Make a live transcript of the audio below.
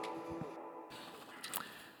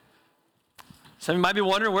Some of you might be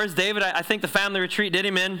wondering, where's David? I think the family retreat did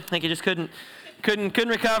him in. I think he just couldn't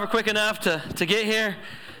recover quick enough to get here.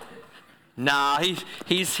 Nah,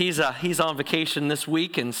 he's on vacation this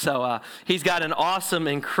week, and so he's got an awesome,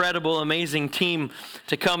 incredible, amazing team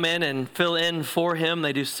to come in and fill in for him.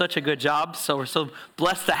 They do such a good job, so we're so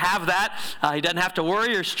blessed to have that. He doesn't have to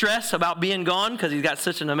worry or stress about being gone because he's got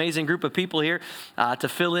such an amazing group of people here to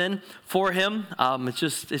fill in for him. It's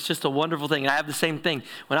just a wonderful thing. And I have the same thing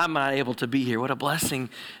when I'm not able to be here. What a blessing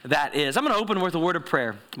that is. I'm going to open with a word of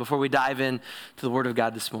prayer before we dive in to the Word of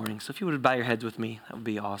God this morning. So if you would bow your heads with me, that would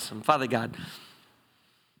be awesome. Father God,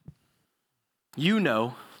 you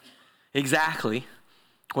know exactly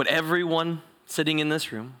what everyone sitting in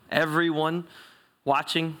this room, everyone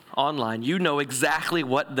watching online, you know exactly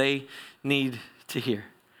what they need to hear.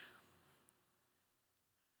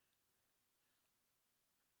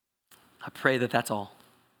 I pray that that's all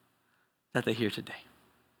that they hear today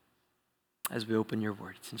as we open your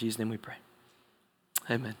word. It's in Jesus' name we pray.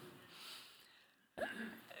 Amen.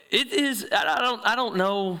 It is, I don't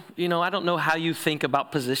know how you think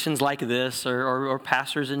about positions like this or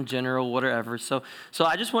pastors in general, whatever. So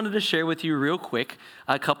I just wanted to share with you real quick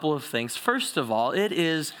a couple of things. First of all, it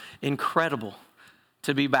is incredible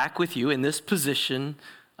to be back with you in this position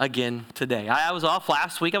again today. I was off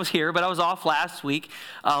last week. I was here, but I was off last week.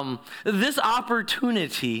 This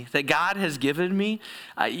opportunity that God has given me,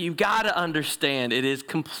 you've got to understand, it is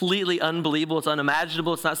completely unbelievable. It's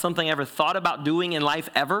unimaginable. It's not something I ever thought about doing in life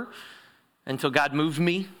ever until God moved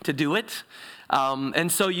me to do it.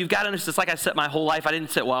 And so you've got to understand, it's like I set my whole life. I didn't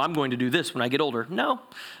say, well, I'm going to do this when I get older. No.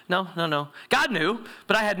 God knew,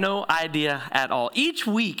 but I had no idea at all. Each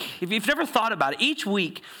week, if you've never thought about it, each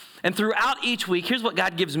week, and throughout each week, here's what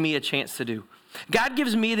God gives me a chance to do. God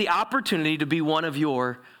gives me the opportunity to be one of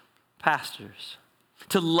your pastors,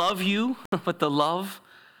 to love you with the love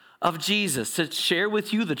of Jesus, to share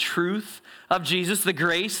with you the truth of Jesus, the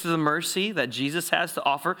grace, the mercy that Jesus has to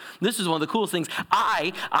offer. This is one of the coolest things.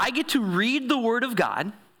 I get to read the Word of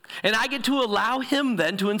God, and I get to allow Him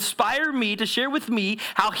then to inspire me to share with me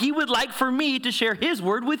how He would like for me to share His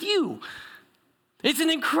Word with you. It's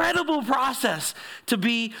an incredible process to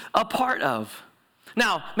be a part of.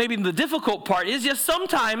 Now, maybe the difficult part is just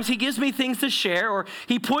sometimes He gives me things to share, or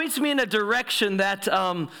He points me in a direction that,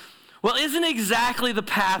 isn't exactly the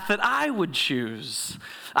path that I would choose.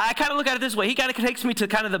 I kind of look at it this way. He kind of takes me to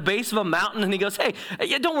kind of the base of a mountain, and He goes, hey,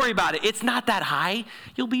 don't worry about it. It's not that high.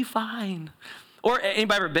 You'll be fine. Or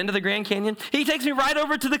anybody ever been to the Grand Canyon? He takes me right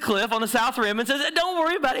over to the cliff on the south rim and says, don't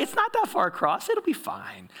worry about it. It's not that far across. It'll be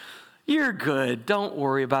fine. You're good. Don't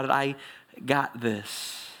worry about it. I got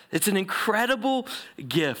this. It's an incredible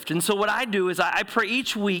gift. And so what I do is I pray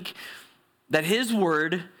each week that His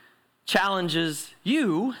Word challenges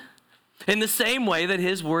you in the same way that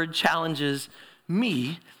His Word challenges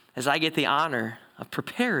me as I get the honor of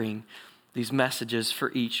preparing these messages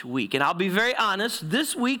for each week. And I'll be very honest,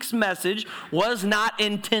 this week's message was not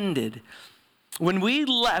intended. When we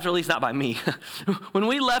left, or at least not by me, when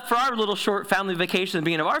we left for our little short family vacation at the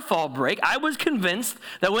beginning of our fall break, I was convinced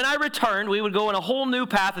that when I returned, we would go in a whole new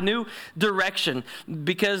path, a new direction,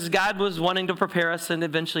 because God was wanting to prepare us and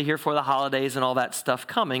eventually here for the holidays and all that stuff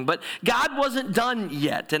coming. But God wasn't done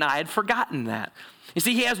yet, and I had forgotten that. You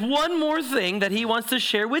see, He has one more thing that He wants to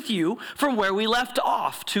share with you from where we left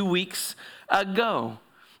off 2 weeks ago.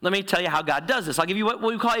 Let me tell you how God does this. I'll give you what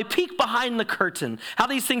we call a peek behind the curtain, how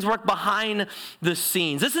these things work behind the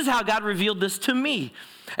scenes. This is how God revealed this to me.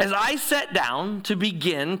 As I sat down to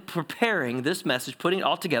begin preparing this message, putting it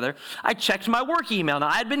all together, I checked my work email. Now,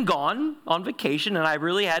 I had been gone on vacation, and I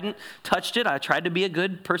really hadn't touched it. I tried to be a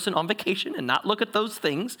good person on vacation and not look at those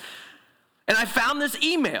things. And I found this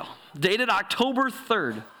email dated October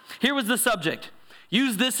 3rd. Here was the subject: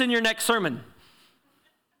 use this in your next sermon.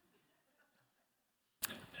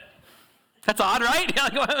 That's odd, right?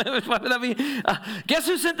 What would that be? Guess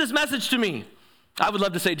who sent this message to me? I would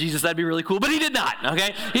love to say Jesus. That'd be really cool, but He did not,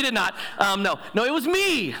 okay? He did not. No, it was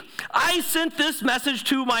me. I sent this message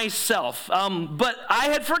to myself, but I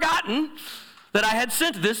had forgotten that I had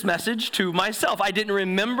sent this message to myself. I didn't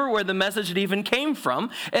remember where the message had even came from,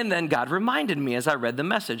 and then God reminded me as I read the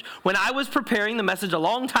message. When I was preparing the message a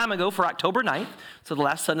long time ago for October 9th, so the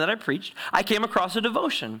last Sunday that I preached, I came across a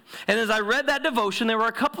devotion. And as I read that devotion, there were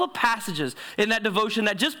a couple of passages in that devotion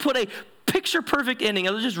that just put a picture-perfect ending.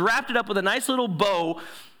 It just wrapped it up with a nice little bow,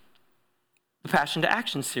 the Passion to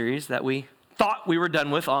Action series that we thought we were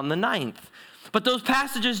done with on the 9th. But those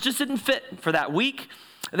passages just didn't fit for that week.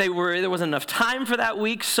 There wasn't enough time for that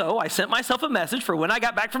week, so I sent myself a message for when I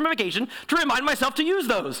got back from vacation to remind myself to use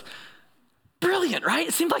those. Brilliant, right?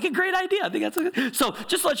 It seemed like a great idea. I think that's so.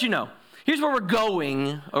 Just to let you know, Here's where we're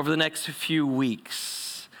going over the next few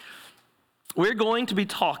weeks. We're going to be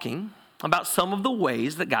talking about some of the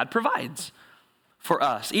ways that God provides for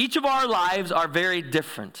us. Each of our lives are very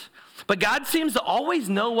different, but God seems to always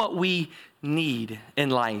know what we need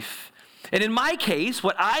in life. And in my case,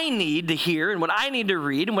 what I need to hear and what I need to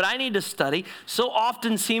read and what I need to study so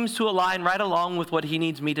often seems to align right along with what he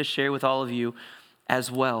needs me to share with all of you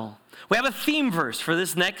as well. We have a theme verse for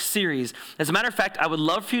this next series. As a matter of fact, I would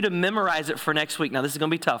love for you to memorize it for next week. Now, this is going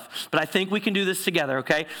to be tough, but I think we can do this together,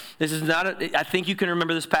 okay? I think you can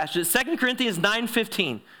remember this passage. It's 2 Corinthians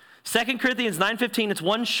 9:15. 2 Corinthians 9:15, it's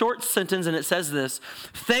one short sentence, and it says this: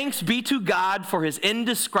 "Thanks be to God for his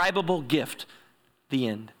indescribable gift." The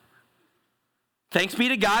end. Thanks be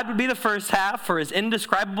to God would be the first half. For his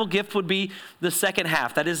indescribable gift would be the second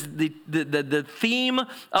half. That is the theme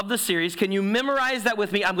of the series. Can you memorize that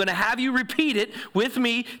with me? I'm going to have you repeat it with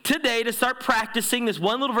me today to start practicing this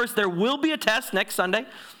one little verse. There will be a test next Sunday.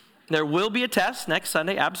 There will be a test next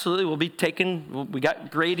Sunday. Absolutely. We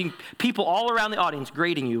got grading people all around the audience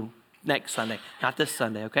grading you next Sunday, not this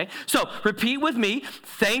Sunday, okay? So repeat with me.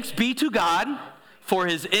 Thanks be to God for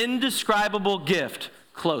his indescribable gift.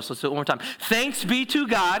 Close. Let's do it one more time. Thanks be to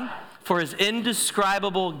God for his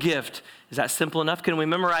indescribable gift. Is that simple enough? Can we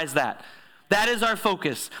memorize that? That is our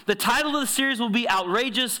focus. The title of the series will be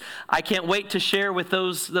Outrageous. I can't wait to share with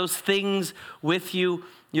those things with you.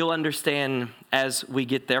 You'll understand as we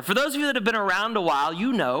get there. For those of you that have been around a while,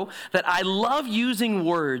 you know that I love using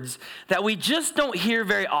words that we just don't hear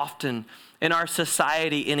very often in our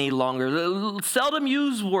society any longer. Seldom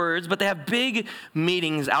use words, but they have big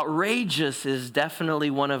meanings. Outrageous is definitely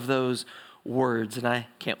one of those words, and I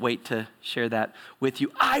can't wait to share that with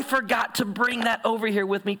you. I forgot to bring that over here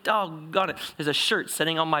with me. Doggone it. There's a shirt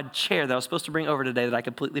sitting on my chair that I was supposed to bring over today that I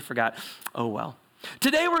completely forgot. Oh well.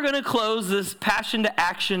 Today we're going to close this Passion to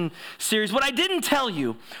Action series. What I didn't tell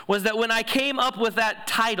you was that when I came up with that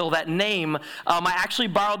title, that name, I actually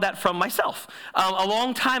borrowed that from myself a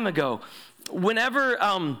long time ago. Whenever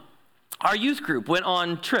our youth group went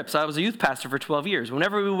on trips, I was a youth pastor for 12 years.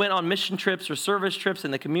 Whenever we went on mission trips or service trips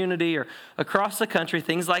in the community or across the country,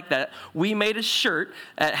 things like that, we made a shirt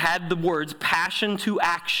that had the words Passion to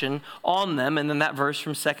Action on them, and then that verse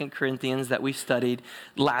from 2 Corinthians that we studied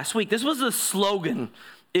last week. This was a slogan,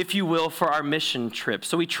 if you will, for our mission trip.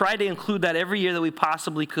 So we tried to include that every year that we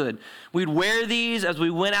possibly could. We'd wear these as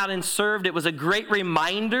we went out and served. It was a great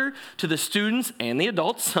reminder to the students and the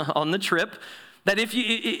adults on the trip that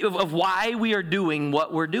of why we are doing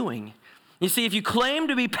what we're doing. You see, if you claim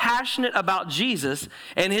to be passionate about Jesus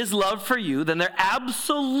and his love for you, then there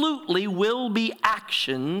absolutely will be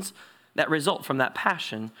actions that result from that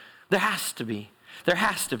passion. There has to be. There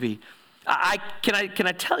has to be. Can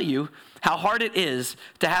I tell you how hard it is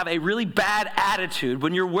to have a really bad attitude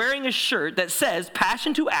when you're wearing a shirt that says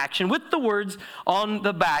Passion to Action with the words on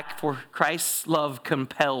the back, for Christ's love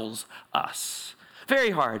compels us.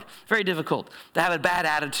 Very hard, very difficult to have a bad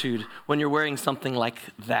attitude when you're wearing something like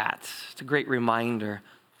that. It's a great reminder.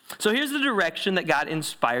 So here's the direction that God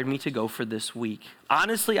inspired me to go for this week.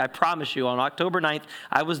 Honestly, I promise you, on October 9th,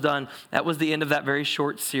 I was done. That was the end of that very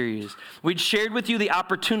short series. We'd shared with you the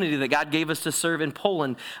opportunity that God gave us to serve in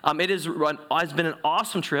Poland. It has been an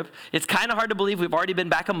awesome trip. It's kind of hard to believe we've already been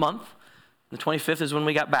back a month. The 25th is when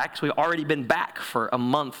we got back, so we've already been back for a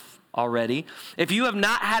month already. If you have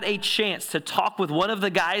not had a chance to talk with one of the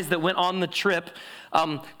guys that went on the trip,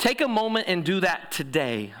 take a moment and do that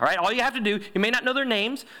today. All right, all you have to do, you may not know their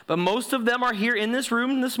names, but most of them are here in this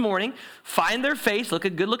room this morning. Find their face, take a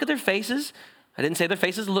good look at their faces. I didn't say their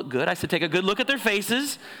faces look good. I said take a good look at their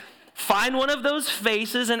faces. Find one of those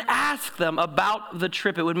faces and ask them about the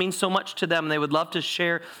trip. It would mean so much to them. They would love to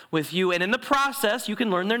share with you. And in the process, you can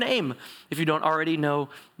learn their name. If you don't already know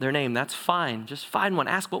their name, that's fine. Just find one.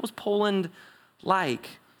 Ask, what was Poland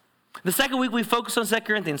like? The second week, we focused on 2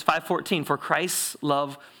 Corinthians 5:14. For Christ's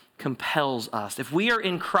love compels us. If we are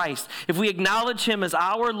in Christ, if we acknowledge him as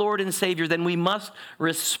our Lord and Savior, then we must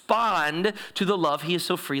respond to the love he has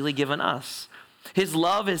so freely given us. His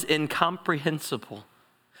love is incomprehensible.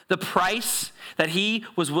 The price that he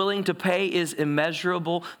was willing to pay is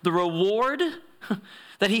immeasurable. The reward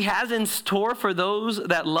that he has in store for those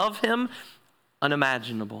that love him,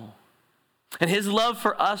 unimaginable. And his love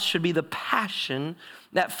for us should be the passion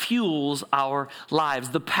that fuels our lives,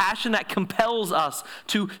 the passion that compels us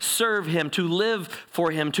to serve him, to live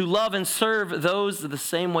for him, to love and serve those the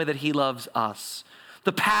same way that he loves us.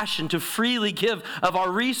 The passion to freely give of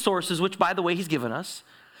our resources, which, by the way, he's given us,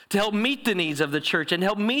 to help meet the needs of the church and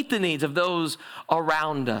help meet the needs of those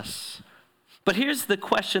around us. But here's the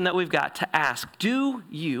question that we've got to ask. Do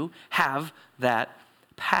you have that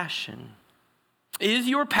passion? Is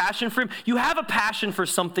your passion for him? You have a passion for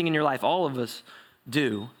something in your life. All of us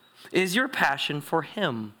do. Is your passion for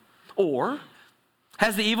him? Or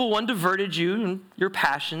has the evil one diverted you and your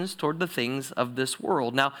passions toward the things of this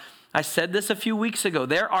world? Now, I said this a few weeks ago.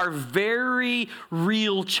 There are very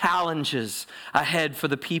real challenges ahead for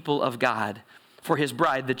the people of God, for his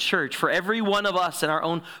bride, the church, for every one of us in our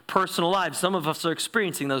own personal lives. Some of us are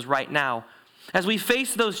experiencing those right now. As we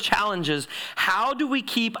face those challenges, how do we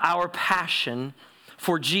keep our passion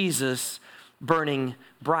for Jesus burning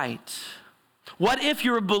bright? What if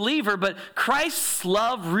you're a believer, but Christ's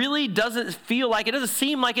love really doesn't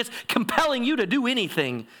seem like it's compelling you to do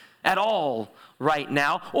anything at all right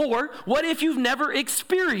now? Or what if you've never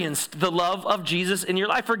experienced the love of Jesus in your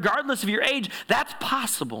life, regardless of your age? That's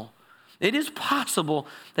possible. It is possible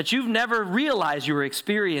that you've never realized you were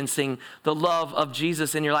experiencing the love of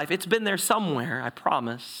Jesus in your life. It's been there somewhere, I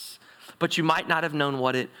promise, but you might not have known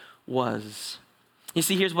what it was. You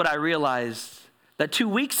see, here's what I realized, that 2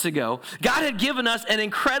 weeks ago, God had given us an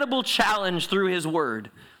incredible challenge through his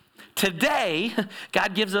word. Today,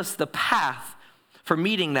 God gives us the path for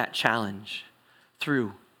meeting that challenge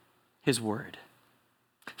through his word.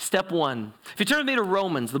 Step one, if you turn with me to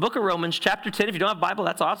Romans, the book of Romans, chapter 10. If you don't have a Bible,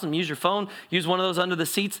 that's awesome. Use your phone. Use one of those under the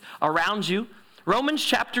seats around you. Romans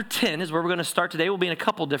chapter 10 is where we're going to start today. We'll be in a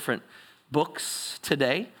couple different books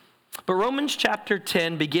today. But Romans chapter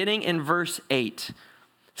 10, beginning in verse 8,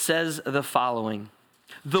 says the following: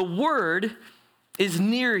 "The word is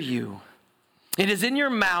near you. It is in your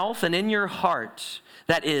mouth and in your heart.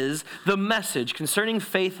 That is the message concerning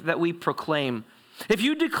faith that we proclaim. If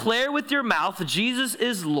you declare with your mouth Jesus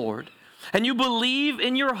is Lord, and you believe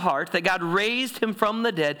in your heart that God raised him from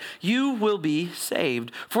the dead, you will be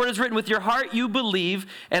saved. For it is written, with your heart you believe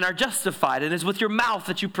and are justified, and it is with your mouth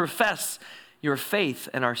that you profess your faith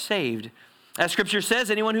and are saved. As Scripture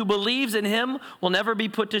says, anyone who believes in him will never be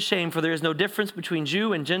put to shame, for there is no difference between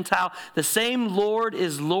Jew and Gentile. The same Lord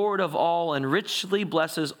is Lord of all and richly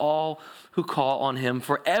blesses all who call on him.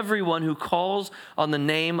 For everyone who calls on the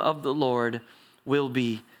name of the Lord will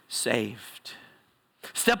be saved."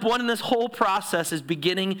 Step one in this whole process is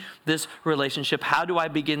beginning this relationship. How do I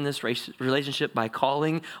begin this relationship? By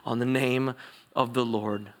calling on the name of the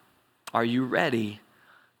Lord. Are you ready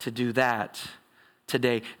to do that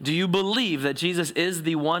today? Do you believe that Jesus is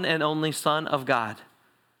the one and only Son of God,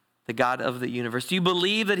 the God of the universe? Do you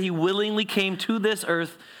believe that he willingly came to this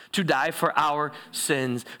earth to die for our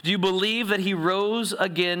sins? Do you believe that he rose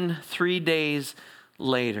again 3 days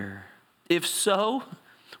later? If so,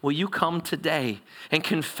 will you come today and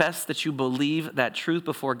confess that you believe that truth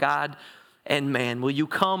before God and man? Will you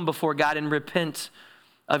come before God and repent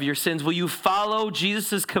of your sins? Will you follow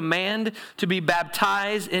Jesus' command to be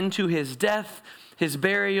baptized into his death, his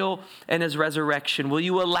burial, and his resurrection? Will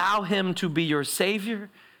you allow him to be your Savior?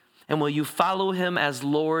 And will you follow him as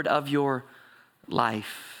Lord of your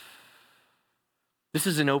life? This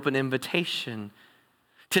is an open invitation.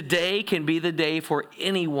 Today can be the day for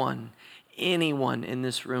anyone in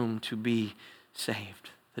this room to be saved,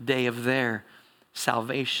 the day of their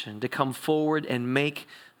salvation, to come forward and make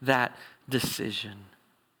that decision,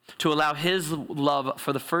 to allow his love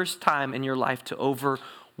for the first time in your life to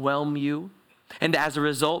overwhelm you, and as a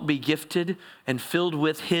result be gifted and filled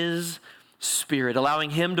with his Spirit, allowing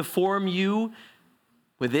him to form you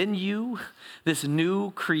within you, this new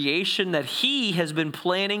creation that he has been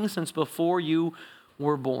planning since before you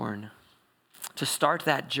were born, to start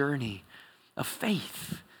that journey of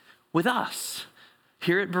faith with us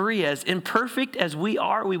here at Berea. As imperfect as we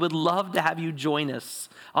are, we would love to have you join us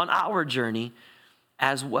on our journey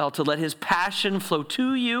as well, to let his passion flow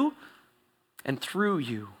to you and through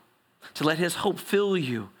you, to let his hope fill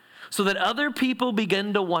you, so that other people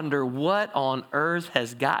begin to wonder what on earth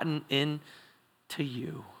has gotten into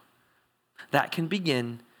you. That can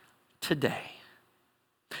begin today.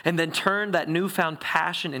 And then turn that newfound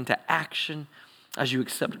passion into action as you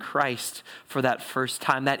accept Christ for that first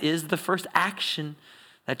time. That is the first action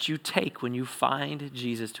that you take when you find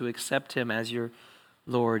Jesus, to accept him as your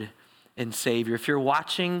Lord and Savior. If you're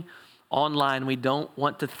watching online, we don't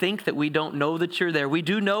want to think that we don't know that you're there. We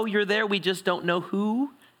do know you're there. We just don't know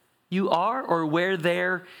who you are or where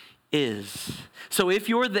there is. So if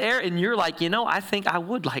you're there and you're like, I think I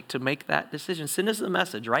would like to make that decision, send us a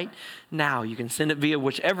message right now. You can send it via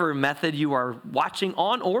whichever method you are watching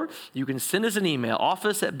on, or you can send us an email,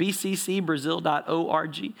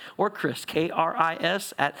 office@bccbrazil.org, or Chris,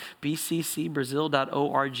 Kris,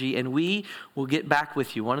 @bccbrazil.org, and we will get back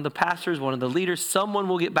with you. One of the pastors, one of the leaders, someone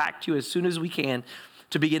will get back to you as soon as we can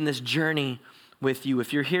to begin this journey with you.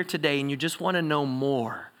 If you're here today and you just want to know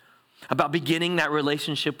more about beginning that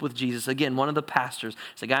relationship with Jesus. Again, one of the pastors,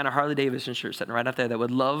 it's a guy in a Harley Davidson shirt sitting right out there that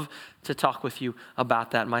would love to talk with you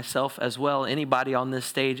about that. Myself as well, anybody on this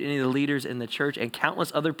stage, any of the leaders in the church, and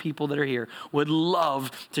countless other people that are here would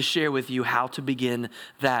love to share with you how to begin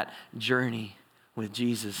that journey with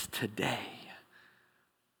Jesus today.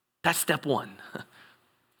 That's step one.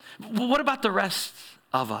 What about the rest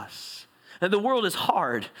of us? The world is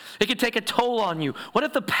hard. It can take a toll on you. What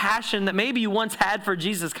if the passion that maybe you once had for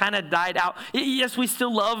Jesus kind of died out? Yes, we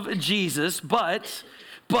still love Jesus, but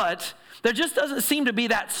there just doesn't seem to be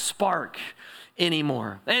that spark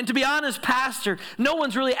anymore. And to be honest, Pastor, no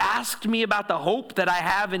one's really asked me about the hope that I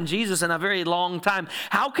have in Jesus in a very long time.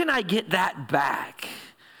 How can I get that back?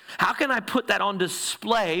 How can I put that on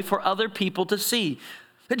display for other people to see?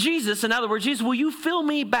 Jesus, in other words, Jesus, will you fill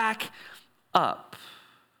me back up?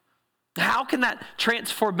 How can that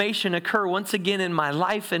transformation occur once again in my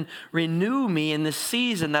life and renew me in this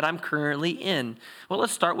season that I'm currently in? Well,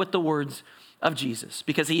 let's start with the words of Jesus,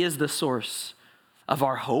 because he is the source of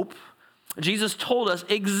our hope. Jesus told us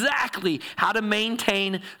exactly how to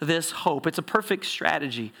maintain this hope. It's a perfect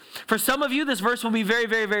strategy. For some of you, this verse will be very,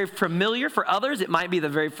 very, very familiar. For others, it might be the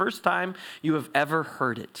very first time you have ever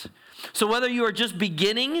heard it. So whether you are just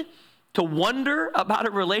beginning to wonder about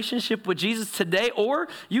a relationship with Jesus today, or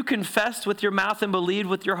you confessed with your mouth and believed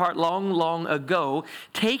with your heart long, long ago,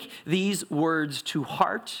 take these words to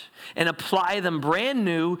heart and apply them brand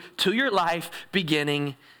new to your life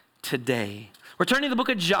beginning today. We're turning to the book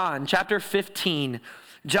of John, chapter 15.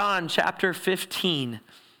 John, chapter 15,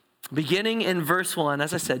 beginning in verse 1.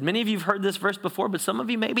 As I said, many of you have heard this verse before, but some of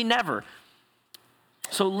you maybe never.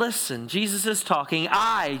 So listen, Jesus is talking.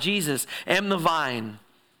 I, Jesus, am the vine,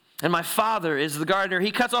 and my Father is the gardener.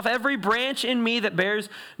 He cuts off every branch in me that bears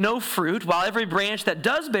no fruit, while every branch that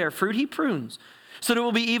does bear fruit, he prunes, so that it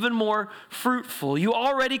will be even more fruitful. You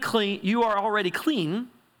are already clean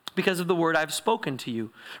because of the word I've spoken to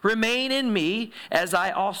you. Remain in me as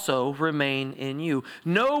I also remain in you.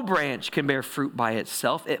 No branch can bear fruit by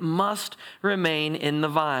itself. It must remain in the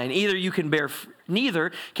vine.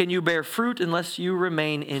 Neither can you bear fruit unless you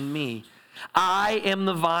remain in me. I am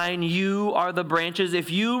the vine, you are the branches.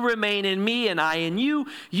 If you remain in me and I in you,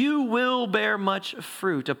 you will bear much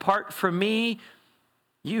fruit. Apart from me,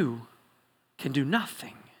 you can do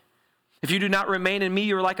nothing. If you do not remain in me,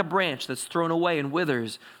 you are like a branch that's thrown away and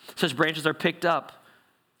withers. Such branches are picked up,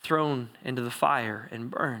 thrown into the fire,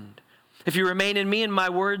 and burned. If you remain in me and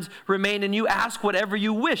my words remain in you, ask whatever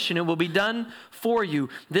you wish and it will be done for you.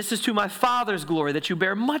 This is to my Father's glory, that you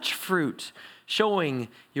bear much fruit, showing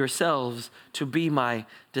yourselves to be my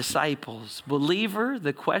disciples. Believer,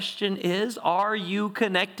 the question is, are you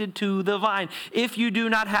connected to the vine? If you do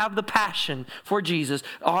not have the passion for Jesus,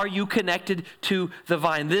 are you connected to the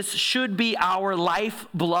vine? This should be our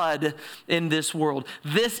lifeblood in this world.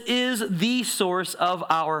 This is the source of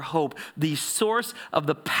our hope, the source of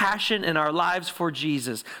the passion in our lives for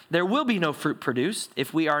Jesus. There will be no fruit produced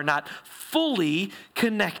if we are not fully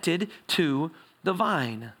connected to the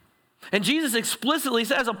vine. And Jesus explicitly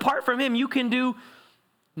says, apart from him, you can do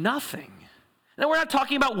nothing. Now, we're not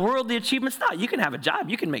talking about worldly achievements. No, you can have a job,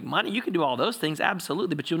 you can make money, you can do all those things,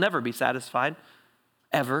 absolutely, but you'll never be satisfied,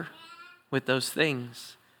 ever, with those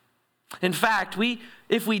things. In fact,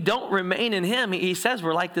 if we don't remain in him, he says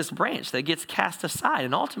we're like this branch that gets cast aside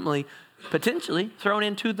and ultimately, potentially, thrown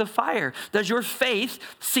into the fire. Does your faith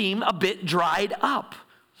seem a bit dried up?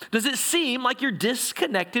 Does it seem like you're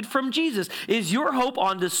disconnected from Jesus? Is your hope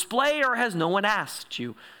on display, or has no one asked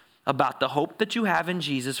you about the hope that you have in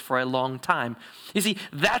Jesus for a long time? You see,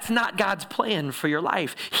 that's not God's plan for your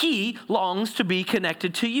life. He longs to be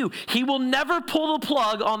connected to you. He will never pull the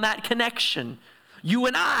plug on that connection. You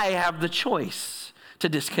and I have the choice to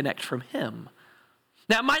disconnect from him.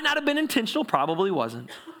 Now, it might not have been intentional, probably wasn't.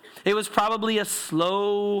 It was probably a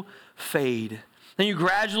slow fade. Then you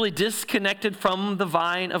gradually disconnected from the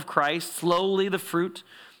vine of Christ. Slowly the fruit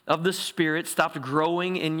of the Spirit stopped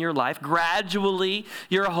growing in your life. Gradually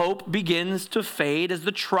your hope begins to fade as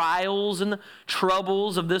the trials and the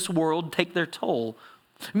troubles of this world take their toll.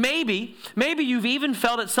 Maybe you've even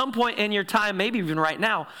felt at some point in your time, maybe even right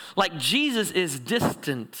now, like Jesus is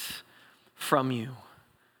distant from you.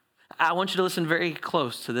 I want you to listen very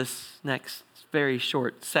close to this next very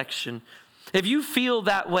short section. If you feel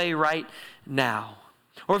that way right now,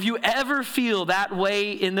 or if you ever feel that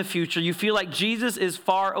way in the future, you feel like Jesus is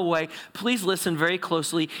far away, please listen very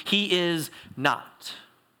closely. He is not,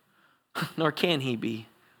 nor can he be.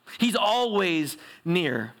 He's always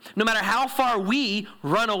near. No matter how far we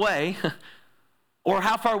run away, or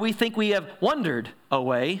how far we think we have wandered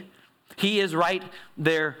away, He is right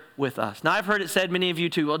there with us. Now, I've heard it said, many of you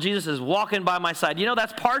too, well, Jesus is walking by my side. You know,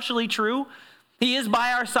 that's partially true. He is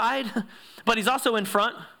by our side, but he's also in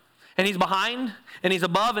front, and he's behind, and he's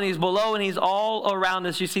above, and he's below, and he's all around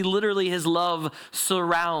us. You see, literally, his love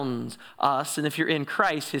surrounds us, and if you're in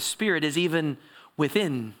Christ, his Spirit is even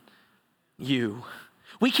within you.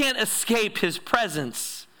 We can't escape his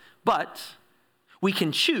presence, but we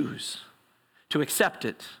can choose to accept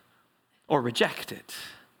it or reject it.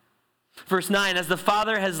 Verse 9, as the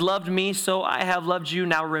Father has loved me, so I have loved you.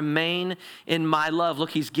 Now remain in my love.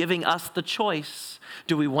 Look, he's giving us the choice.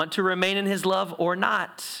 Do we want to remain in his love or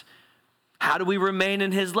not? How do we remain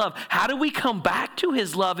in his love? How do we come back to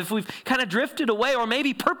his love if we've kind of drifted away or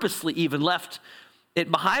maybe purposely even left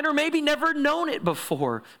it behind or maybe never known it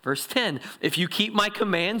before? Verse 10, if you keep my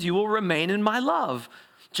commands, you will remain in my love,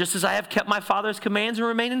 just as I have kept my Father's commands and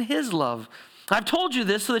remain in his love. I've told you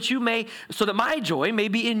this so that my joy may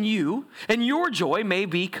be in you and your joy may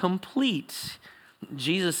be complete.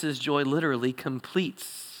 Jesus' joy literally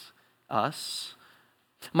completes us.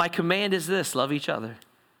 My command is this: love each other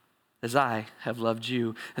as I have loved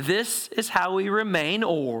you. This is how we remain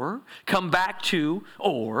or come back to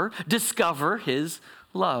or discover his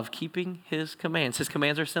love, keeping his commands. His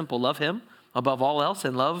commands are simple. Love him above all else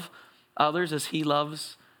and love others as he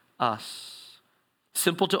loves us.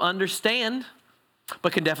 Simple to understand,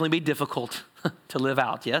 but can definitely be difficult to live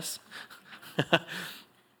out, yes?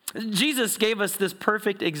 Jesus gave us this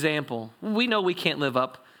perfect example. We know we can't live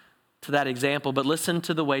up to that example, but listen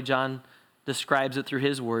to the way John describes it through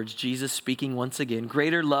his words. Jesus speaking once again,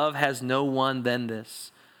 greater love has no one than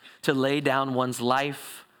this, to lay down one's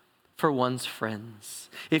life for one's friends.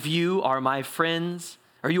 If you are my friends,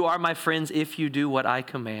 or you are my friends if you do what I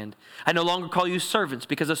command. I no longer call you servants,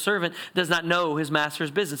 because a servant does not know his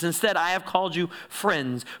master's business. Instead, I have called you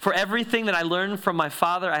friends. For everything that I learned from my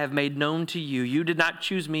Father, I have made known to you. You did not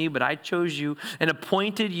choose me, but I chose you and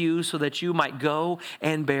appointed you so that you might go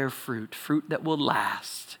and bear fruit, fruit that will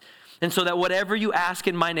last. And so that whatever you ask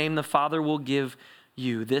in my name, the Father will give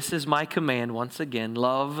you. This is my command, once again,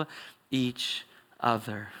 love each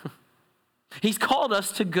other. He's called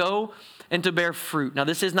us to go and to bear fruit. Now,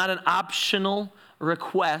 this is not an optional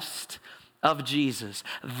request of Jesus.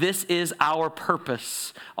 This is our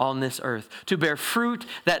purpose on this earth, to bear fruit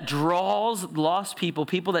that draws lost people,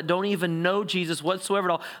 people that don't even know Jesus whatsoever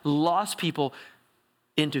at all, lost people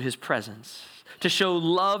into his presence, to show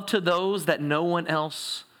love to those that no one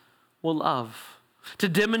else will love, to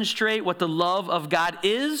demonstrate what the love of God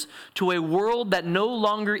is to a world that no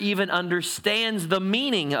longer even understands the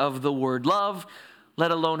meaning of the word love, let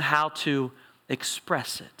alone how to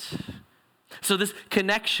express it. So this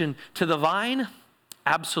connection to the vine,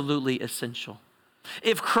 absolutely essential.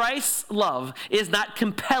 If Christ's love is not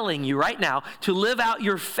compelling you right now to live out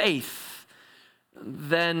your faith,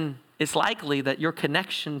 then it's likely that your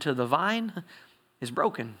connection to the vine is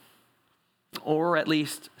broken, or at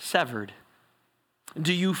least severed.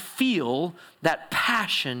 Do you feel that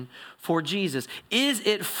passion for Jesus? Is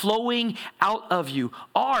it flowing out of you?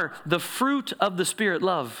 Are the fruit of the Spirit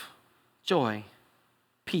love, joy,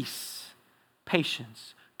 peace,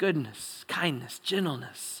 patience, goodness, kindness,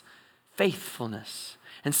 gentleness, faithfulness,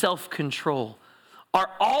 and self-control?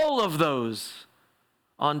 Are all of those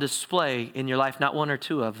on display in your life? Not one or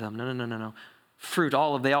two of them. No. Fruit,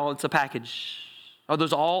 it's a package. Are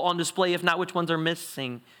those all on display? If not, which ones are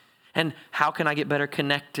missing? And how can I get better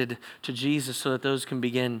connected to Jesus so that those can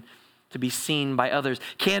begin to be seen by others?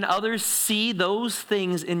 Can others see those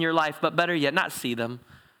things in your life, but better yet, not see them?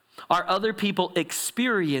 Are other people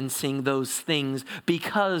experiencing those things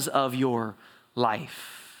because of your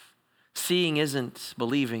life? Seeing isn't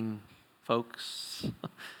believing, folks.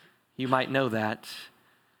 You might know that.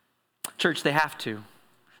 Church, they have to.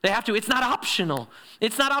 They have to. It's not optional.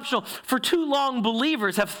 It's not optional. For too long,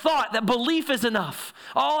 believers have thought that belief is enough.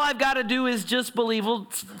 All I've got to do is just believe. Well,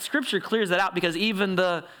 Scripture clears that out because even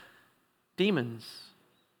the demons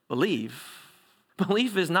believe.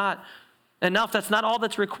 Belief is not enough. That's not all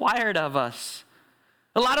that's required of us.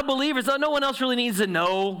 A lot of believers, no one else really needs to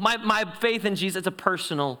know. My faith in Jesus, it's a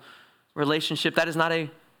personal relationship. That is not a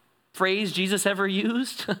phrase Jesus ever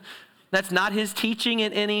used. That's not his teaching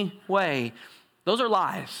in any way. Those are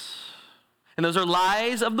lies. And those are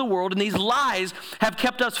lies of the world. And these lies have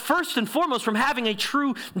kept us first and foremost from having a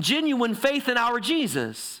true, genuine faith in our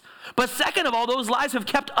Jesus. But second of all, those lies have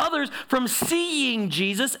kept others from seeing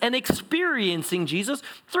Jesus and experiencing Jesus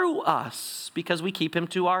through us because we keep him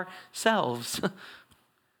to ourselves.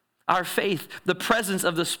 Our faith, the presence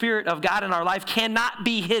of the Spirit of God in our life cannot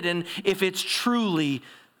be hidden if it's truly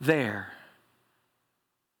there.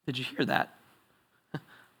 Did you hear that?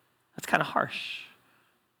 That's kind of harsh.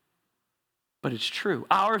 But it's true.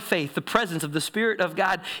 Our faith, the presence of the Spirit of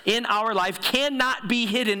God in our life, cannot be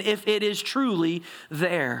hidden if it is truly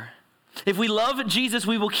there. If we love Jesus,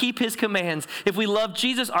 we will keep his commands. If we love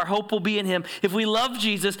Jesus, our hope will be in him. If we love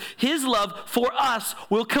Jesus, his love for us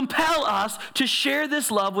will compel us to share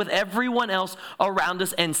this love with everyone else around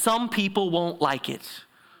us, and some people won't like it.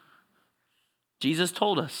 Jesus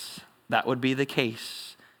told us that would be the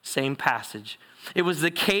case. Same passage. It was the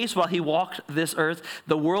case while he walked this earth.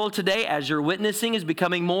 The world today, as you're witnessing, is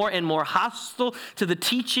becoming more and more hostile to the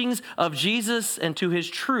teachings of Jesus and to his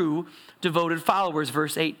true devoted followers.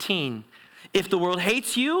 Verse 18, if the world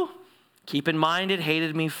hates you, keep in mind it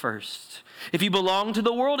hated me first. If you belong to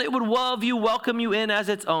the world, it would love you, welcome you in as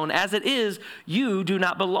its own. As it is, you do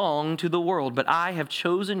not belong to the world, but I have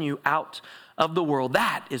chosen you out of the world.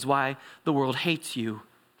 That is why the world hates you.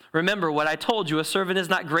 Remember what I told you, a servant is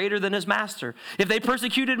not greater than his master. If they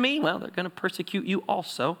persecuted me, well, they're going to persecute you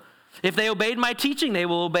also. If they obeyed my teaching, they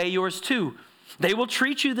will obey yours too. They will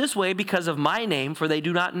treat you this way because of my name, for they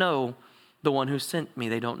do not know the one who sent me.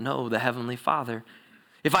 They don't know the heavenly Father.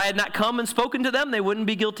 If I had not come and spoken to them, they wouldn't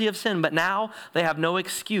be guilty of sin, but now they have no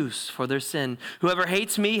excuse for their sin. Whoever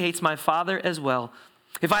hates me hates my Father as well.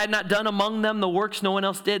 If I had not done among them the works no one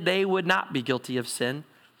else did, they would not be guilty of sin.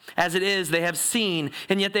 As it is, they have seen,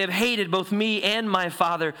 and yet they have hated both me and my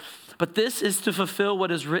Father. But this is to fulfill what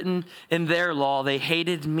is written in their law. They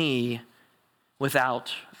hated me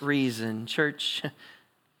without reason. Church,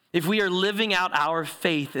 if we are living out our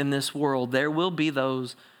faith in this world, there will be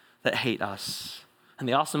those that hate us. And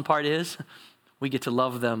the awesome part is, we get to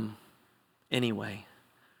love them anyway.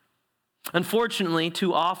 Unfortunately,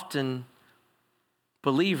 too often,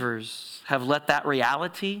 believers have let that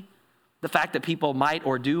reality, the fact that people might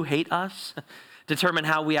or do hate us, determine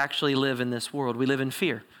how we actually live in this world. We live in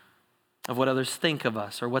fear of what others think of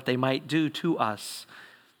us or what they might do to us.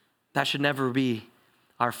 That should never be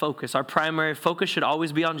our focus. Our primary focus should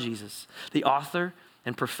always be on Jesus, the author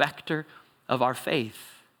and perfecter of our faith.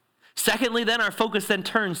 Secondly, then, our focus then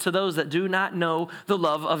turns to those that do not know the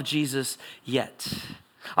love of Jesus yet.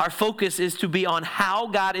 Our focus is to be on how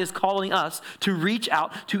God is calling us to reach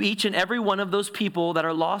out to each and every one of those people that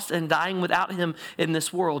are lost and dying without him in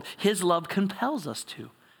this world. His love compels us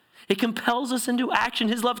to. It compels us into action.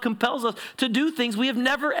 His love compels us to do things we have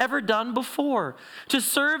never, ever done before, to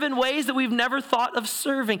serve in ways that we've never thought of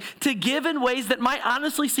serving, to give in ways that might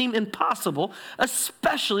honestly seem impossible,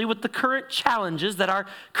 especially with the current challenges that our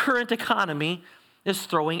current economy is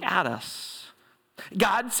throwing at us.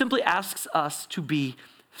 God simply asks us to be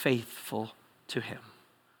faithful to him,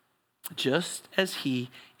 just as he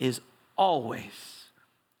is always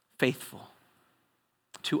faithful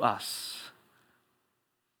to us.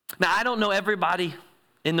 Now, I don't know everybody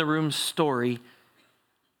in the room's story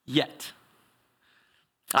yet.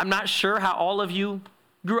 I'm not sure how all of you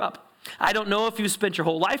grew up. I don't know if you spent your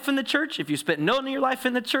whole life in the church, if you spent none of your life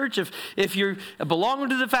in the church, if you belong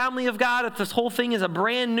to the family of God, if this whole thing is a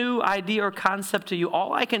brand new idea or concept to you.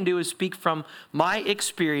 All I can do is speak from my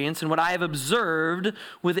experience and what I have observed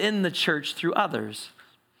within the church through others.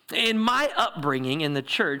 In my upbringing in the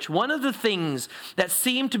church, one of the things that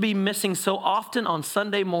seemed to be missing so often on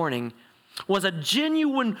Sunday morning was a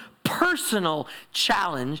genuine personal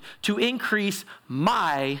challenge to increase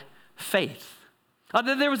my faith.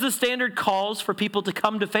 There was the standard calls for people to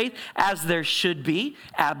come to faith, as there should be.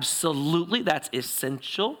 Absolutely, that's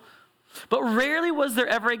essential. But rarely was there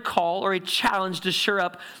ever a call or a challenge to shore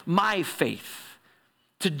up my faith,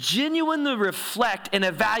 to genuinely reflect and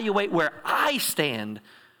evaluate where I stand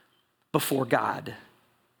before God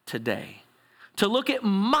today. To look at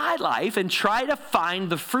my life and try to find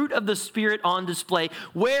the fruit of the Spirit on display.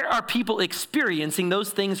 Where are people experiencing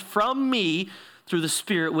those things from me through the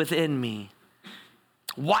Spirit within me?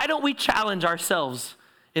 Why don't we challenge ourselves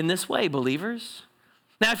in this way, believers?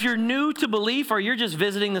 Now, if you're new to belief or you're just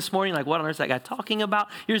visiting this morning, like, what on earth is that guy talking about?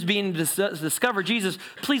 You're just beginning to discover Jesus.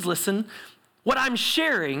 Please listen. What I'm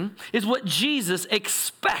sharing is what Jesus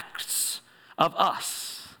expects of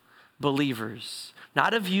us, believers.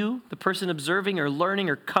 Not of you, the person observing or learning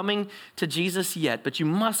or coming to Jesus yet, but you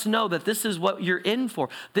must know that this is what you're in for.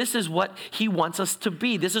 This is what he wants us to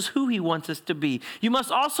be. This is who he wants us to be. You must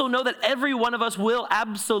also know that every one of us will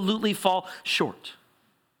absolutely fall short.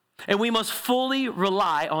 And we must fully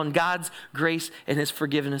rely on God's grace and his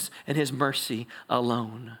forgiveness and his mercy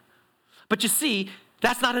alone. But you see,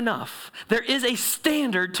 that's not enough. There is a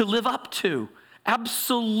standard to live up to.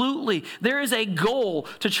 Absolutely. There is a goal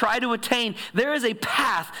to try to attain. There is a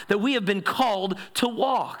path that we have been called to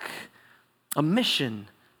walk, a mission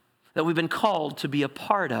that we've been called to be a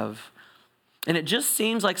part of. And it just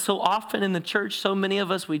seems like so often in the church, so many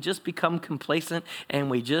of us, we just become complacent and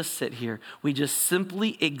we just sit here. We just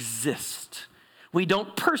simply exist. We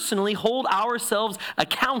don't personally hold ourselves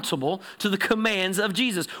accountable to the commands of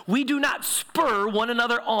Jesus. We do not spur one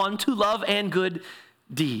another on to love and good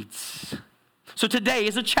deeds. So today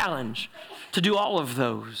is a challenge to do all of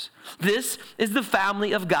those. This is the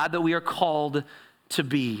family of God that we are called to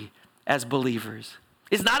be as believers.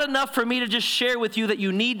 It's not enough for me to just share with you that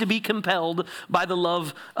you need to be compelled by the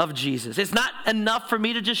love of Jesus. It's not enough for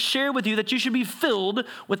me to just share with you that you should be filled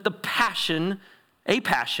with a passion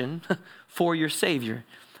for your Savior,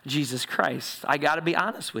 Jesus Christ. I got to be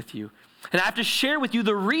honest with you. And I have to share with you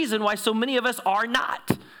the reason why so many of us are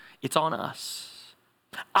not. It's on us.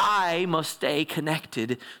 I must stay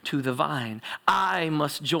connected to the vine. I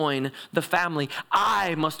must join the family.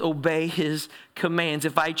 I must obey his commands.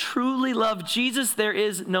 If I truly love Jesus, there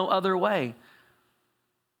is no other way.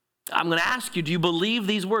 I'm going to ask you, do you believe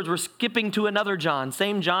these words? We're skipping to another John.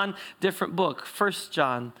 Same John, different book. 1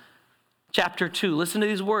 John chapter 2. Listen to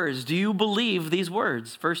these words. Do you believe these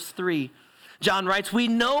words? Verse 3. John writes, we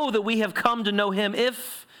know that we have come to know him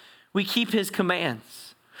if we keep his commands.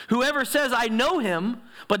 Whoever says, I know him,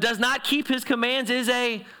 but does not keep his commands is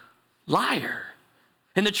a liar.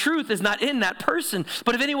 And the truth is not in that person.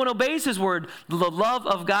 But if anyone obeys his word, the love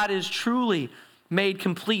of God is truly made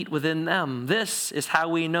complete within them. This is how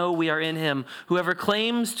we know we are in him. Whoever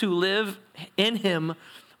claims to live in him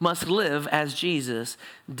must live as Jesus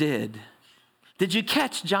did. Did you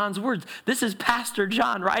catch John's words? This is Pastor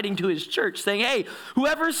John writing to his church saying, hey,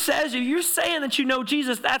 whoever says you're saying that you know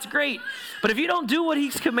Jesus, that's great. But if you don't do what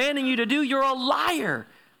he's commanding you to do, you're a liar.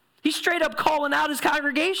 He's straight up calling out his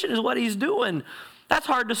congregation is what he's doing. That's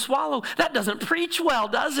hard to swallow. That doesn't preach well,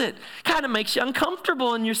 does it? Kind of makes you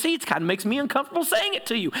uncomfortable in your seats. Kind of makes me uncomfortable saying it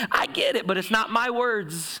to you. I get it, but it's not my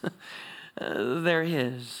words. They're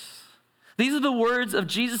his. These are the words of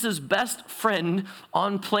Jesus' best friend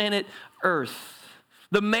on planet Earth.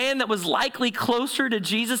 The man that was likely closer to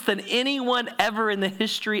Jesus than anyone ever in the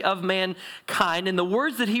history of mankind. And the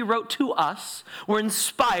words that he wrote to us were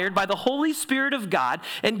inspired by the Holy Spirit of God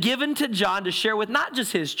and given to John to share with not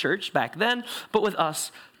just his church back then, but with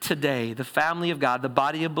us today, the family of God, the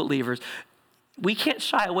body of believers. We can't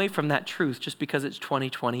shy away from that truth just because it's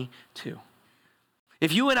 2022.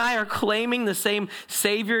 If you and I are claiming the same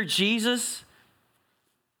Savior, Jesus,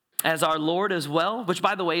 as our Lord as well, which,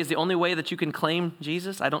 by the way, is the only way that you can claim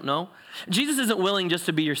Jesus. I don't know. Jesus isn't willing just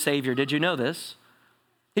to be your Savior. Did you know this?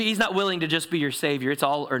 He's not willing to just be your Savior. It's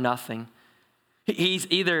all or nothing. He's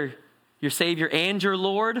either your Savior and your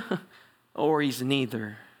Lord, or he's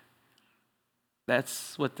neither.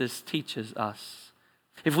 That's what this teaches us.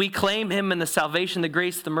 If we claim him in the salvation, the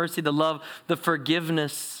grace, the mercy, the love, the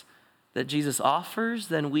forgiveness that Jesus offers,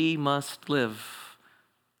 then we must live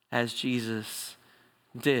as Jesus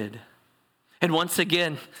did. And once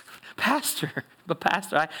again, Pastor,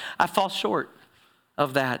 I fall short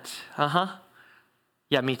of that.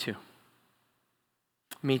 Yeah, me too.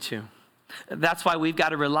 Me too. That's why we've got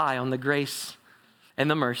to rely on the grace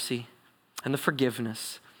and the mercy and the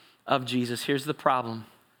forgiveness of Jesus. Here's the problem.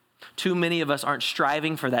 Too many of us aren't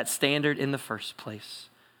striving for that standard in the first place.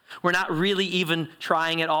 We're not really even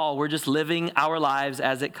trying at all. We're just living our lives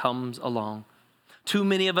as it comes along. Too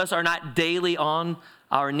many of us are not daily on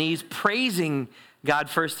our knees praising God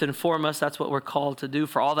first and foremost. That's what we're called to do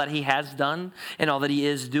for all that he has done and all that he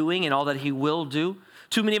is doing and all that he will do.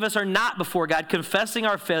 Too many of us are not before God confessing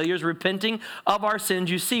our failures, repenting of our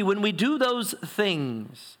sins. You see, when we do those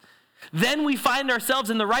things, then we find ourselves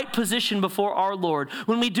in the right position before our Lord.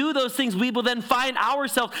 When we do those things, we will then find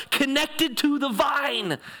ourselves connected to the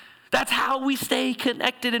vine. That's how we stay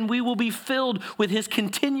connected, and we will be filled with his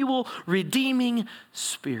continual redeeming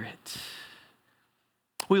spirit.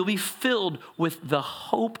 We will be filled with the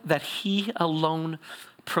hope that he alone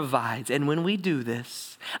provides. And when we do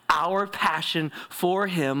this, our passion for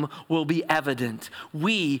him will be evident.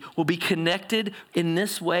 We will be connected in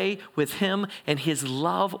this way with him, and his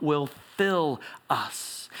love will fill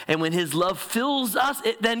us. And when his love fills us,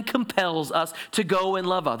 it then compels us to go and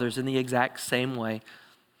love others in the exact same way.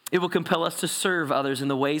 It will compel us to serve others in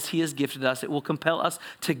the ways he has gifted us. It will compel us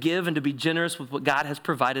to give and to be generous with what God has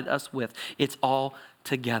provided us with. It's all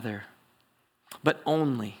together. But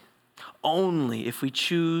only if we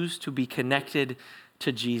choose to be connected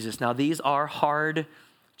to Jesus. Now, these are hard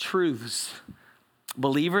truths.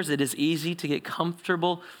 Believers, it is easy to get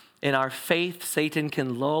comfortable in our faith. Satan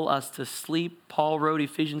can lull us to sleep. Paul wrote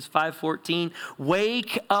Ephesians 5:14,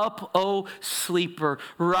 "Wake up, O sleeper,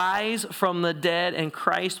 rise from the dead, and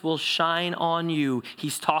Christ will shine on you."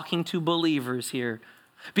 He's talking to believers here.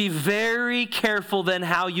 Be very careful then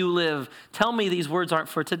how you live. Tell me these words aren't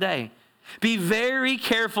for today. Be very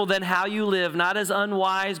careful then how you live, not as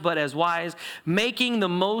unwise, but as wise, making the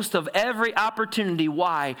most of every opportunity.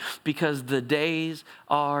 Why? Because the days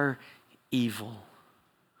are evil.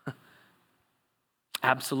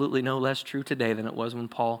 Absolutely no less true today than it was when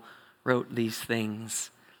Paul wrote these things.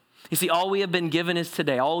 You see, all we have been given is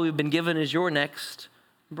today. All we've been given is your next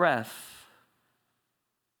breath.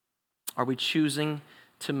 Are we choosing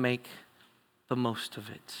to make the most of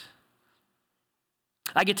it?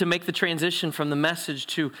 I get to make the transition from the message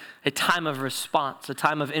to a time of response, a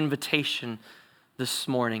time of invitation this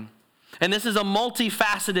morning. And this is a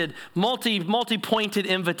multifaceted, multi-pointed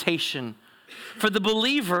invitation. For the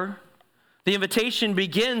believer, the invitation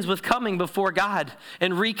begins with coming before God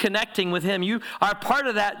and reconnecting with Him. You are part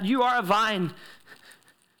of that. You are a vine.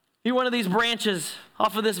 You're one of these branches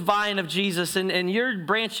off of this vine of Jesus, and your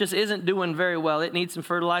branch just isn't doing very well. It needs some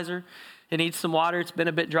fertilizer. It needs some water. It's been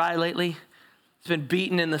a bit dry lately. It's been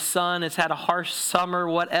beaten in the sun. It's had a harsh summer,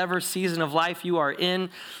 whatever season of life you are in,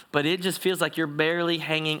 but it just feels like you're barely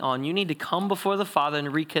hanging on. You need to come before the Father and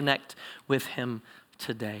reconnect with Him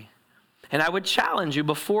today. And I would challenge you,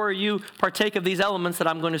 before you partake of these elements that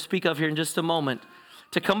I'm going to speak of here in just a moment,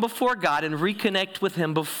 to come before God and reconnect with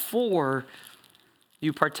Him before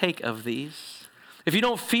you partake of these. If you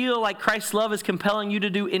don't feel like Christ's love is compelling you to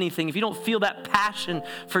do anything, if you don't feel that passion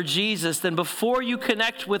for Jesus, then before you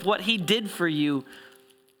connect with what He did for you,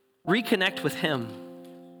 reconnect with Him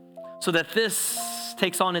so that this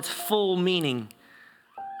takes on its full meaning.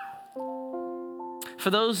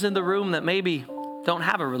 For those in the room that maybe don't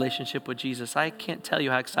have a relationship with Jesus, I can't tell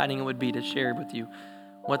you how exciting it would be to share with you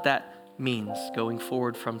what that means going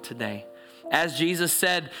forward from today. As Jesus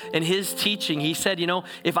said in His teaching, He said,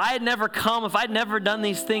 if I had never come, if I'd never done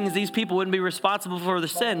these things, these people wouldn't be responsible for the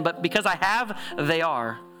sin. But because I have, they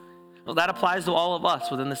are. Well, that applies to all of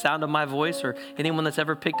us within the sound of my voice, or anyone that's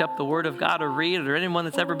ever picked up the Word of God or read it, or anyone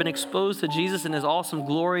that's ever been exposed to Jesus and His awesome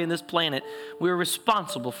glory in this planet. We're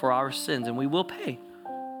responsible for our sins, and we will pay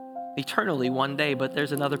eternally one day, but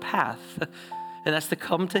there's another path, and that's to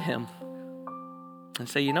come to Him and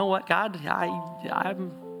say, you know what, God, I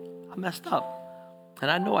messed up, and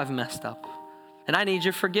I know I've messed up, and I need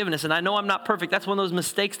your forgiveness, and I know I'm not perfect. That's one of those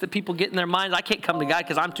mistakes that people get in their minds. I can't come to God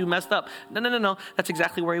because I'm too messed up. No. That's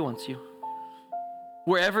exactly where He wants you.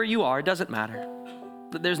 Wherever you are, it doesn't matter.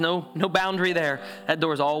 There's no boundary there. That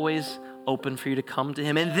door is always open for you to come to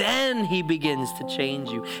Him, and then He begins to change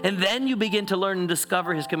you, and then you begin to learn and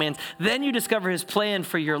discover His commands. Then you discover His plan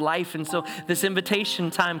for your life. And so this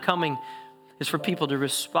invitation time coming is for people to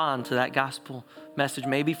respond to that gospel message,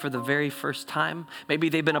 maybe for the very first time. Maybe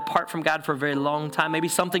they've been apart from God for a very long time. Maybe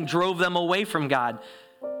something drove them away from God.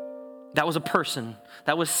 That was a person.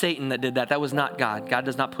 That was Satan that did that. That was not God. God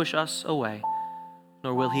does not push us away,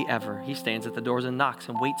 nor will He ever. He stands at the doors and knocks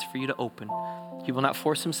and waits for you to open. He will not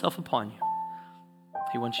force Himself upon you.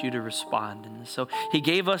 He wants you to respond. And so He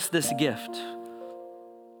gave us this gift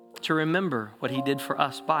to remember what He did for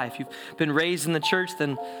us by. If you've been raised in the church,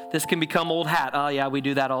 then this can become old hat. Oh yeah, we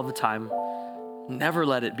do that all the time. Never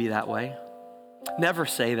let it be that way. Never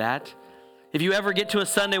say that. If you ever get to a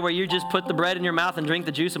Sunday where you just put the bread in your mouth and drink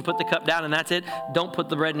the juice and put the cup down and that's it, don't put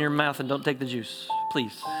the bread in your mouth and don't take the juice.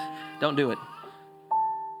 Please, don't do it.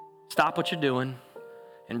 Stop what you're doing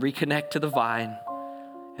and reconnect to the vine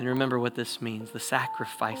and remember what this means, the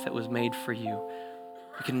sacrifice that was made for you.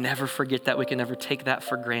 We can never forget that. We can never take that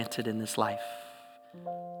for granted in this life,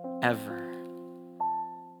 ever.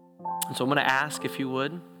 And so I'm going to ask if you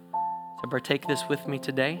would to partake this with me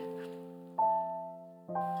today.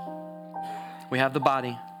 We have the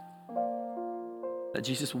body that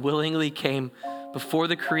Jesus willingly came before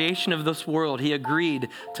the creation of this world. He agreed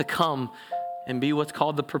to come and be what's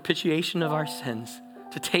called the propitiation of our sins,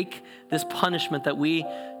 to take this punishment that we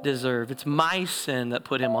deserve. It's my sin that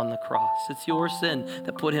put Him on the cross. It's your sin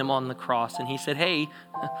that put Him on the cross. And He said, hey,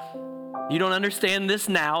 you don't understand this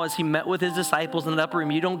now, as He met with His disciples in the upper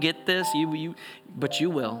room. You don't get this, but you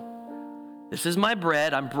will. This is my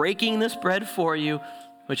bread. I'm breaking this bread for you,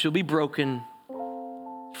 which will be broken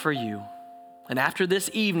for you. And after this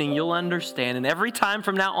evening, you'll understand. And every time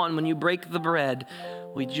from now on, when you break the bread,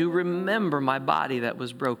 would you remember my body that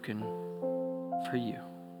was broken for you?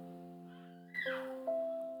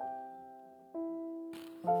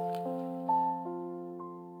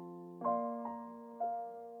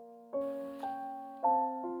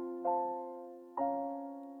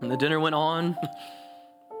 And the dinner went on.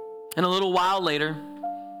 And a little while later,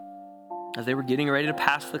 as they were getting ready to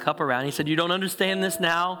pass the cup around, He said, you don't understand this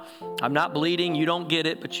now. I'm not bleeding. You don't get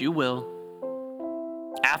it, but you will.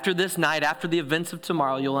 after this night, after the events of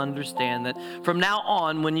tomorrow, you'll understand that from now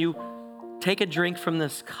on, when you take a drink from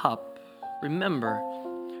this cup, remember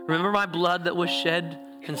my blood that was shed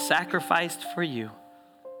and sacrificed for you,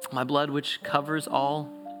 my blood which covers all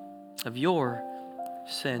of your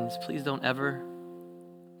sins. Please don't ever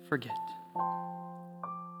forget.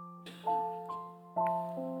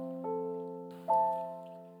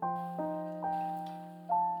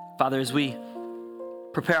 Father, as we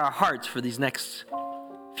prepare our hearts for these next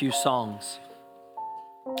few songs,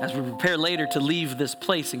 as we prepare later to leave this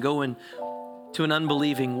place and go into an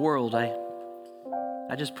unbelieving world, I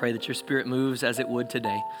just pray that your Spirit moves as it would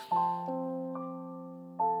today. I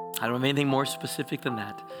don't have anything more specific than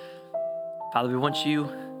that. Father, we want you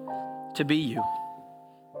to be you,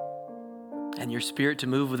 and your Spirit to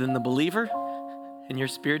move within the believer, and your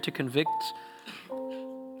Spirit to convict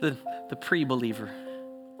the pre-believer.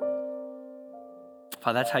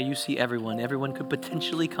 Father, that's how you see everyone. Everyone could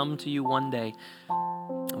potentially come to you one day,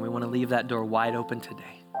 and we want to leave that door wide open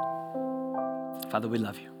today. Father, we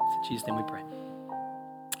love you. In Jesus' name we pray.